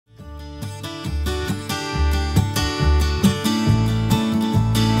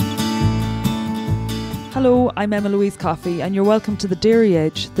Hello, I'm Emma-Louise Coffey and you're welcome to the Dairy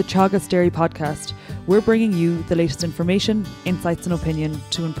Edge, the Teagasc Dairy podcast. We're bringing you the latest information, insights and opinion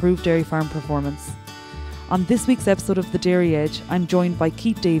to improve dairy farm performance. On this week's episode of the Dairy Edge, I'm joined by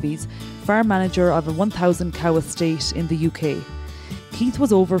Keith Davies, farm manager of a 1,000 cow estate in the UK. Keith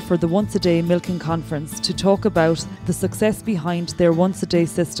was over for the Once a Day Milking Conference to talk about the success behind their once a day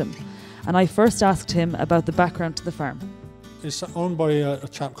system, and I first asked him about the background to the farm. It's owned by a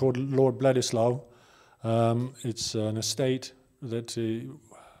chap called Lord Bledisloe. It's an estate that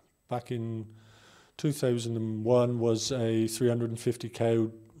back in 2001 was a 350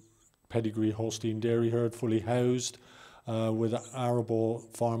 cow pedigree Holstein dairy herd, fully housed, with an arable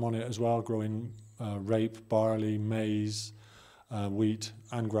farm on it as well, growing rape, barley, maize, wheat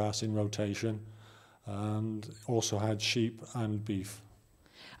and grass in rotation, and also had sheep and beef.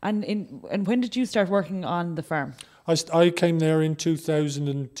 And when did you start working on the farm? I came there in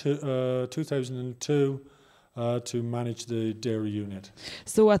 2002 to manage the dairy unit.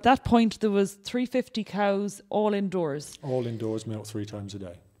 So at that point there was 350 cows all indoors? All indoors, milked 3 times a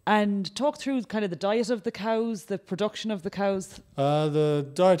day. And talk through kind of the diet of the cows, the production of the cows. The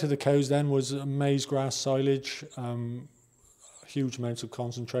diet of the cows then was maize, grass, silage, huge amounts of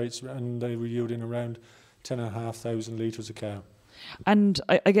concentrates, and they were yielding around 10,500 litres a cow. And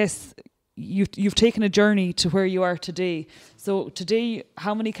I guess you've taken a journey to where you are today. So today,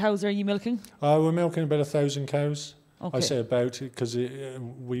 how many cows are you milking? We're milking about 1,000 cows. Okay. I say about because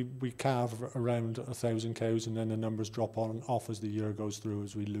we calve around 1,000 cows, and then the numbers drop on and off as the year goes through,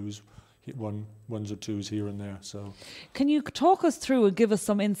 as we lose ones or twos here and there. So, can you talk us through and give us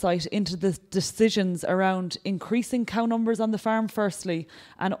some insight into the decisions around increasing cow numbers on the farm, firstly,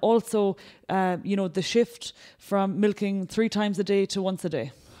 and also, the shift from milking 3 times a day to once a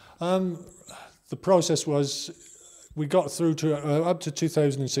day? The process was, we got through to up to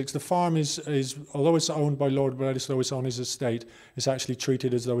 2006. The farm is although it's owned by Lord Bledisloe, it's on his estate, it's actually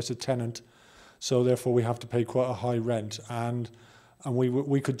treated as though it's a tenant. So therefore we have to pay quite a high rent, and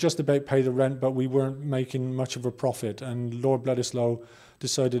we could just about pay the rent, but we weren't making much of a profit. And Lord Bledisloe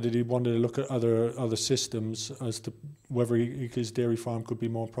decided that he wanted to look at other systems as to whether his dairy farm could be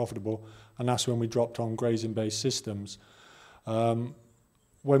more profitable, and that's when we dropped on grazing-based systems.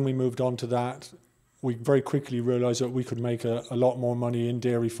 When we moved on to that, we very quickly realised that we could make a lot more money in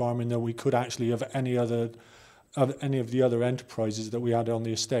dairy farming than we could actually of any of the other enterprises that we had on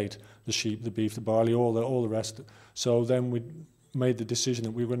the estate, the sheep, the beef, the barley, all the rest. So then we made the decision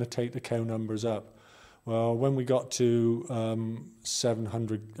that we were going to take the cow numbers up. Well, when we got to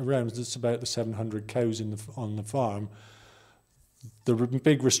 700, around it's about the 700 cows on the farm, the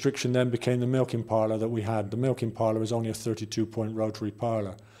big restriction then became the milking parlour that we had. The milking parlour is only a 32-point rotary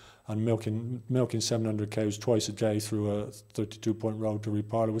parlour, and milking 700 cows twice a day through a 32-point rotary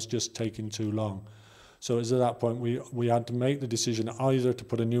parlour was just taking too long. So it was at that point we had to make the decision either to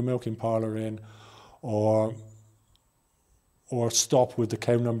put a new milking parlour in, or stop with the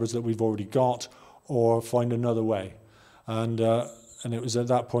cow numbers that we've already got, or find another way. And it was at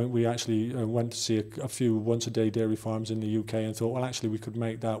that point we actually went to see a few once-a-day dairy farms in the UK and thought, well, actually we could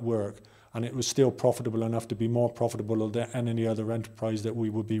make that work. And it was still profitable enough to be more profitable than any other enterprise that we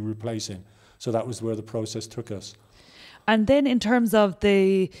would be replacing. So that was where the process took us. And then in terms of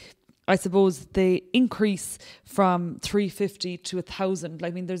the increase from 350 to 1,000, I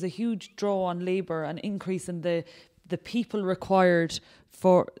mean, there's a huge draw on labour and increase in the people required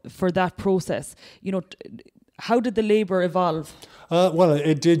for that process. How did the labour evolve? Well,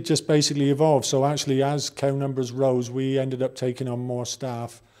 it did just basically evolve. So actually, as cow numbers rose, we ended up taking on more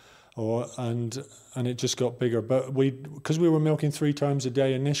staff, and it just got bigger. But because we were milking 3 times a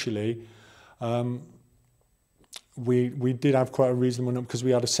day initially, we did have quite a reasonable number, because we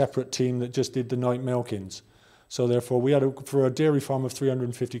had a separate team that just did the night milkings. So therefore, we had for a dairy farm of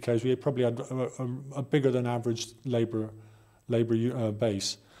 350 cows, we probably had a bigger than average labour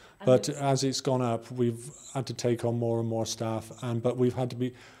base. But as it's gone up, we've had to take on more and more staff, but we've had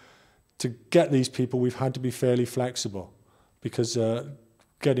to get these people, we've had to be fairly flexible, because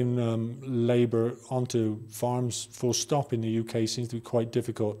getting labour onto farms full stop in the UK seems to be quite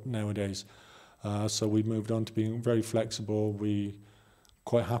difficult nowadays. So we moved on to being very flexible. We're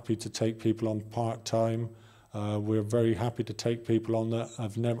quite happy to take people on part-time. We're very happy to take people on that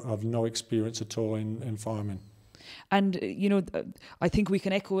have no experience at all in farming. And, I think we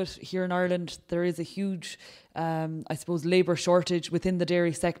can echo it here in Ireland. There is a huge, labour shortage within the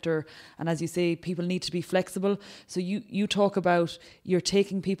dairy sector. And as you say, people need to be flexible. So you talk about you're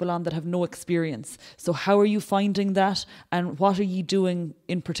taking people on that have no experience. So how are you finding that? And what are you doing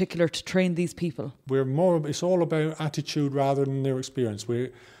in particular to train these people? It's all about attitude rather than their experience.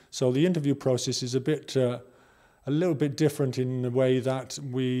 So the interview process is a little bit different in the way that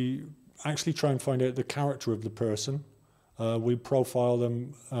we actually try and find out the character of the person. We profile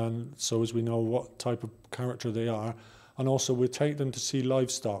them, and so as we know what type of character they are, and also we take them to see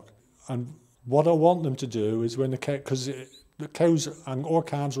livestock. And what I want them to do is when because the cows or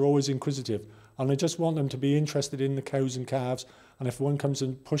calves are always inquisitive, and I just want them to be interested in the cows and calves. And if one comes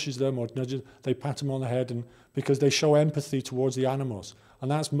and pushes them or nudges, they pat them on the head, and because they show empathy towards the animals. And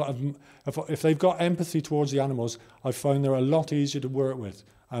that's if they've got empathy towards the animals, I find they're a lot easier to work with,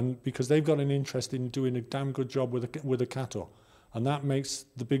 and because they've got an interest in doing a damn good job with the cattle, and that makes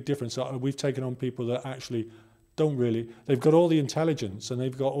the big difference. We've taken on people that actually don't really. They've got all the intelligence and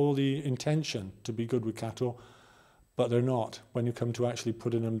they've got all the intention to be good with cattle, but they're not when you come to actually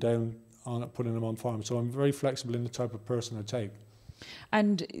putting them on farm. So I'm very flexible in the type of person I take.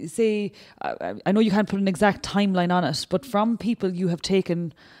 And say, I know you can't put an exact timeline on it, but from people you have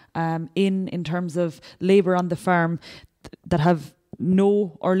taken in terms of labour on the farm that have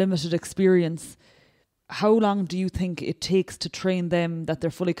no or limited experience, how long do you think it takes to train them that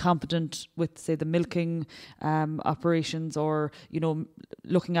they're fully competent with, say, the milking operations or,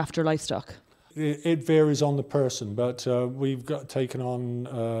 looking after livestock? It varies on the person, but we've taken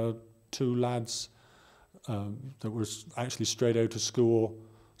on 2 lads that were actually straight out of school,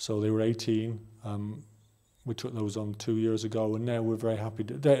 so they were 18. We took those on 2 years ago, and now we're very happy.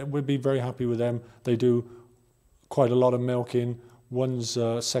 We'd be very happy with them. They do quite a lot of milking. One's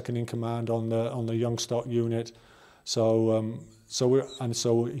second in command on the young stock unit, so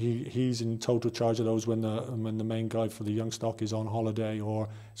he's in total charge of those when the main guy for the young stock is on holiday or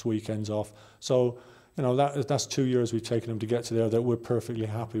it's weekends off. So that's 2 years we've taken them to get to there. That we're perfectly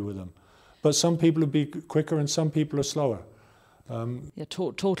happy with them. But some people will be quicker and some people are slower.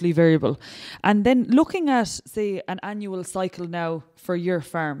 Totally variable. And then looking at, say, an annual cycle now for your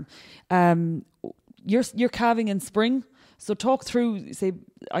farm, you're calving in spring. So talk through, say,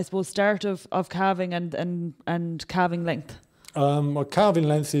 I suppose, start of calving and calving length. Well, calving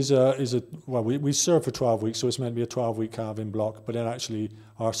length is we serve for 12 weeks, so it's meant to be a 12-week calving block. But then actually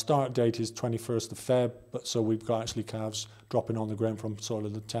our start date is 21st of Feb. But so we've got actually calves dropping on the ground from sort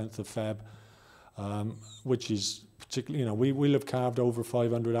of the 10th of Feb, which is particularly, we'll have calved over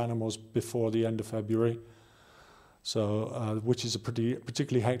 500 animals before the end of February. So, which is a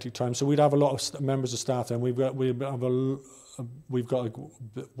particularly hectic time. So we'd have a lot of members of staff, and we've got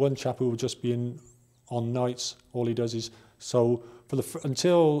one chap who will just be in on nights. All he does is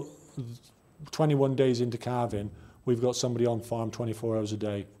until 21 days into calving, we've got somebody on farm 24 hours a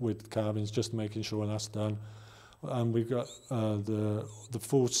day with calvings, just making sure that's done. And we've got the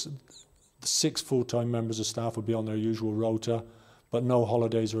 6 full-time members of staff will be on their usual rota, but no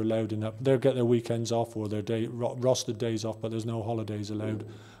holidays are allowed in that. They'll get their weekends off or their rostered days off, but there's no holidays allowed.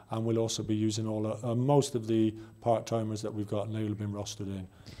 And we'll also be using most of the part-timers that we've got, and they will have been rostered in.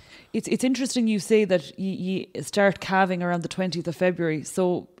 It's interesting you say that you start calving around the 20th of February.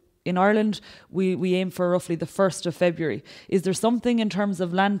 So in Ireland, we aim for roughly the 1st of February. Is there something in terms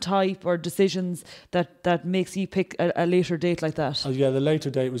of land type or decisions that makes you pick a later date like that? Yeah, the later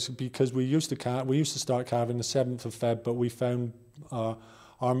date was because we used to start calving the 7th of Feb, but we found our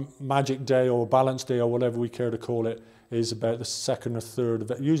magic day or balance day or whatever we care to call it is about the 2nd or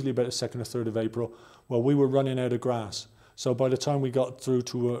 3rd usually about the 2nd or 3rd of April. Well, we were running out of grass. So by the time we got through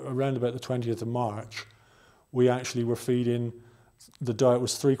to around about the 20th of March, we actually were feeding, the diet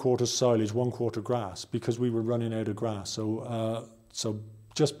was 3/4 silage, 1/4 grass, because we were running out of grass. So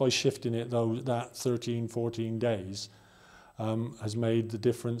just by shifting it that 13, 14 days has made the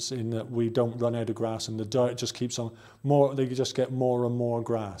difference in that we don't run out of grass, and the diet just keeps on they just get more and more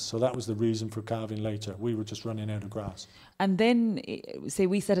grass. So that was the reason for calving later. We were just running out of grass. And then, say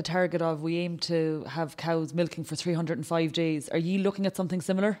we set a target of, we aim to have cows milking for 305 days. Are you looking at something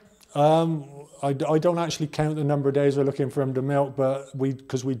similar? I don't actually count the number of days we're looking for them to milk, but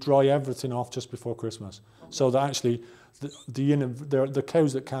because we dry everything off just before Christmas. So that actually, the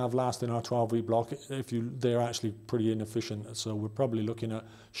cows that calve last in our 12-week block, they're actually pretty inefficient. So we're probably looking at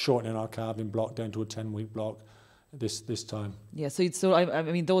shortening our calving block down to a 10-week block this time. Yeah, so I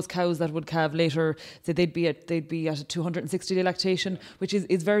mean those cows that would calve later, so they'd be at a 260-day lactation, which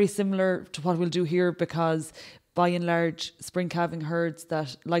is very similar to what we'll do here, because by and large, spring calving herds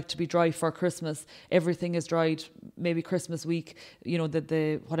that like to be dry for Christmas, everything is dried maybe Christmas week,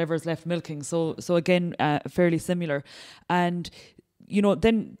 the whatever is left milking. So again, fairly similar. And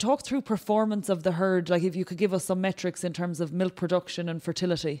then talk through performance of the herd. Like if you could give us some metrics in terms of milk production and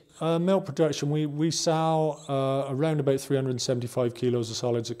fertility. Milk production, we sow around about 375 kilos of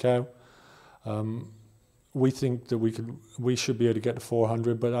solids a cow. we think that we should be able to get to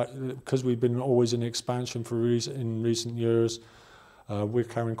 400, but because we've been always in expansion in recent years, we're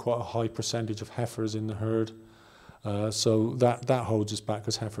carrying quite a high percentage of heifers in the herd. So that holds us back,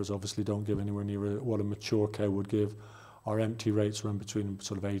 because heifers obviously don't give anywhere near what a mature cow would give. Our empty rates run between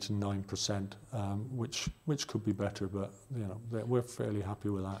sort of 8 and 9%, which could be better, but we're fairly happy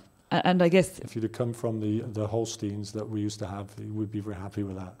with that. And I guess if you'd have come from the Holsteins that we used to have, we'd be very happy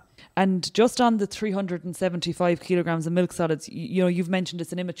with that. And just on the 375 kilograms of milk solids, you've mentioned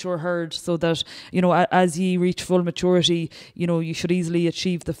it's an immature herd, so that as you reach full maturity, you should easily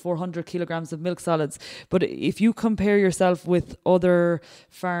achieve the 400 kilograms of milk solids. But if you compare yourself with other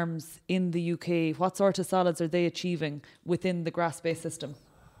farms in the UK, what sort of solids are they achieving within the grass-based system?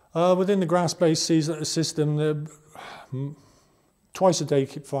 Within the grass-based system, twice a day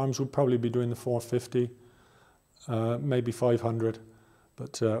farms would probably be doing the 450, maybe 500.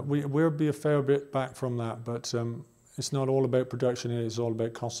 But we'll be a fair bit back from that. But it's not all about production; it's all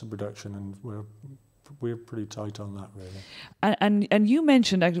about cost of production, and we're pretty tight on that, really. And you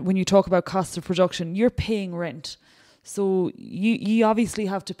mentioned, when you talk about cost of production, you're paying rent. So you obviously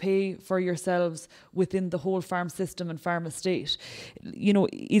have to pay for yourselves within the whole farm system and farm estate.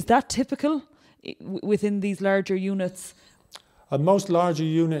 Is that typical within these larger units? Most larger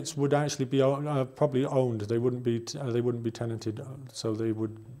units would actually be probably owned. They wouldn't be tenanted, so they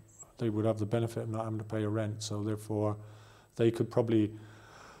would have the benefit of not having to pay a rent. So therefore, they could probably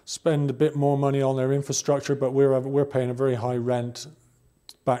spend a bit more money on their infrastructure. But we're paying a very high rent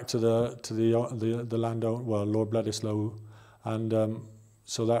back to the landowner, well, Lord Bledisloe, and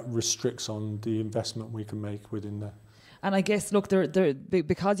so that restricts on the investment we can make within there. And I guess, look,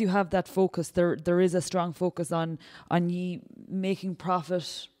 because you have that focus, there is a strong focus on ye making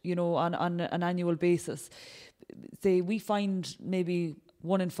profit, on an annual basis. Say we find maybe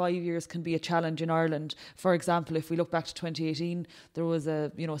 1 in 5 years can be a challenge in Ireland. For example, if we look back to 2018, there was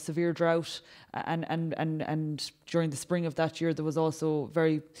a severe drought, and during the spring of that year there was also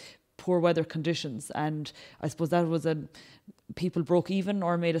very poor weather conditions, and I suppose that was people broke even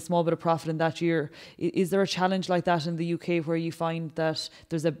or made a small bit of profit in that year. Is there a challenge like that in the UK where you find that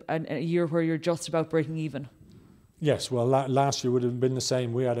there's a year where you're just about breaking even? Yes, well, last year would have been the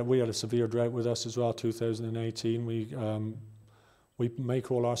same. We had a severe drought with us as well. 2018, we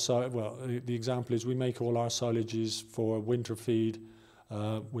make all our the example is we make all our silages for winter feed.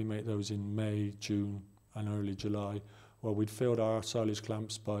 We make those in May, June, and early July. Well, we'd filled our silage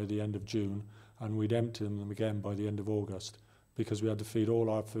clamps by the end of June, and we'd empty them again by the end of August, because we had to feed all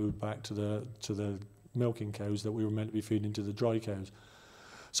our food back to the milking cows that we were meant to be feeding to the dry cows.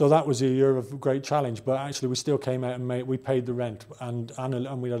 So that was a year of great challenge, but actually we still came out and we paid the rent, and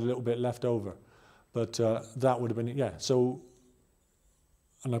we had a little bit left over. But that would have been, yeah. So,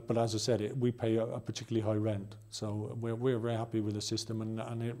 but as I said, we pay a particularly high rent. So we're very happy with the system,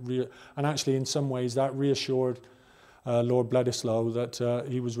 and actually in some ways that reassured Lord Bledisloe that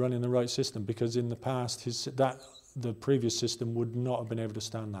he was running the right system, because in the past the previous system would not have been able to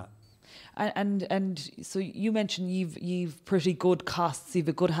stand that. And so you mentioned you've pretty good costs, you've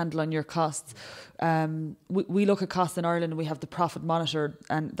a good handle on your costs. We look at costs in Ireland, and we have the profit monitor,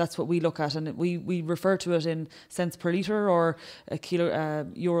 and that's what we look at, and we refer to it in cents per litre or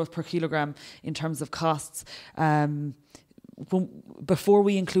euros per kilogram in terms of costs. Before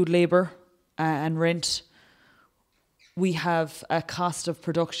we include labour and rent, we have a cost of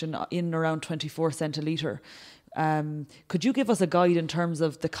production in around 24 cents a litre. Could you give us a guide in terms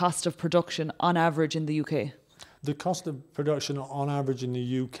of the cost of production on average in the UK? The cost of production on average in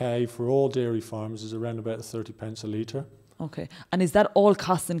the UK for all dairy farms is around about 30 pence a litre. Okay. And is that all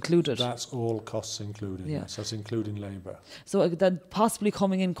costs included? That's all costs included, yes. That's including labour. So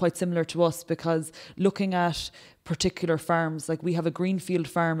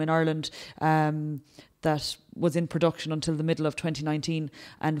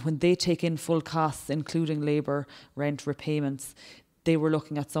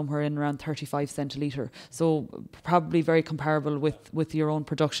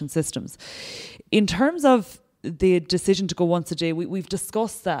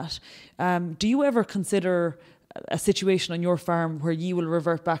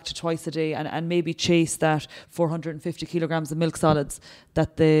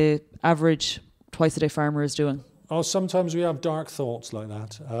Oh, sometimes we have dark thoughts like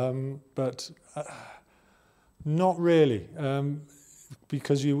that, but not really,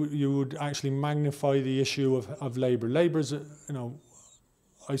 because you would actually magnify the issue of labour. Labour's,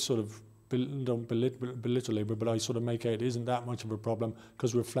 I sort of don't belittle labour, but I sort of make out it isn't that much of a problem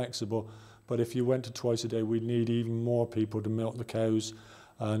because we're flexible. But if you went to twice a day, we'd need even more people to milk the cows,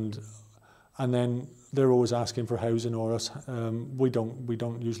 and and then they're always asking for housing or us. We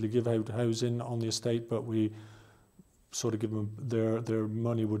don't usually give out housing on the estate, but we sort of give them their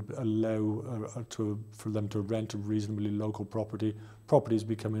money would allow for them to rent a reasonably local property. Property is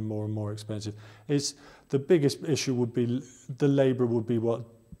becoming more and more expensive. The biggest issue would be the labour would be what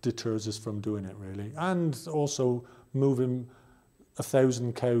deters us from doing it, really, and also moving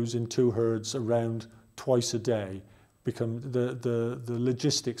 1,000 cows in 2 herds around twice a day. The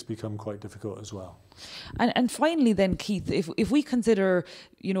logistics become quite difficult as well. And finally then, Keith, if we consider,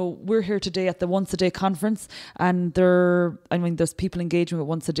 we're here today at the Once a Day conference, and there's people engaging with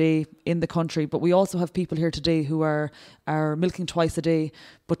Once a Day in the country, but we also have people here today who are milking twice a day,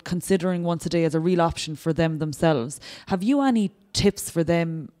 but considering Once a Day as a real option for them themselves. Have you any tips for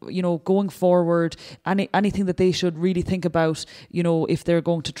them, going forward, anything that they should really think about, if they're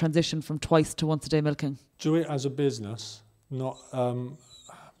going to transition from twice to once a day milking? Do it as a business, not...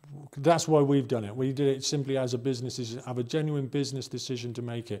 That's why we've done it. We did it simply as a business decision, have a genuine business decision to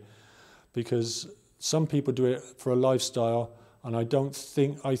make it, because some people do it for a lifestyle, and I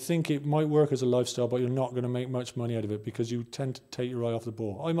think it might work as a lifestyle, but you're not going to make much money out of it because you tend to take your eye off the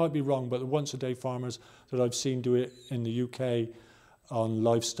ball. I might be wrong, but the once a day farmers that I've seen do it in the UK on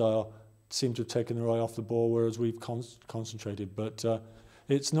lifestyle seem to have taken their eye off the ball, whereas we've concentrated. But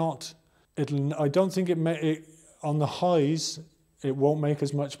it's not. I don't think it on the highs. It won't make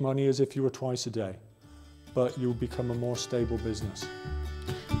as much money as if you were twice a day, but you'll become a more stable business.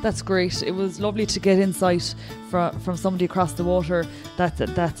 That's great. It was lovely to get insight from somebody across the water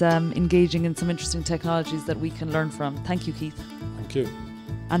that's engaging in some interesting technologies that we can learn from. Thank you, Keith. Thank you.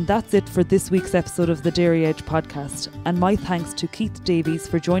 And that's it for this week's episode of the Dairy Edge podcast. And my thanks to Keith Davies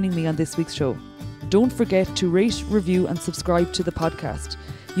for joining me on this week's show. Don't forget to rate, review and subscribe to the podcast.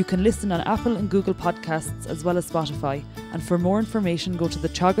 You can listen on Apple and Google Podcasts as well as Spotify. And for more information, go to the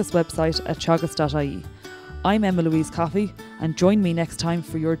Teagasc website at teagasc.ie. I'm Emma-Louise Coffey, and join me next time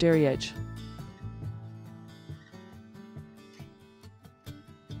for your Dairy Edge.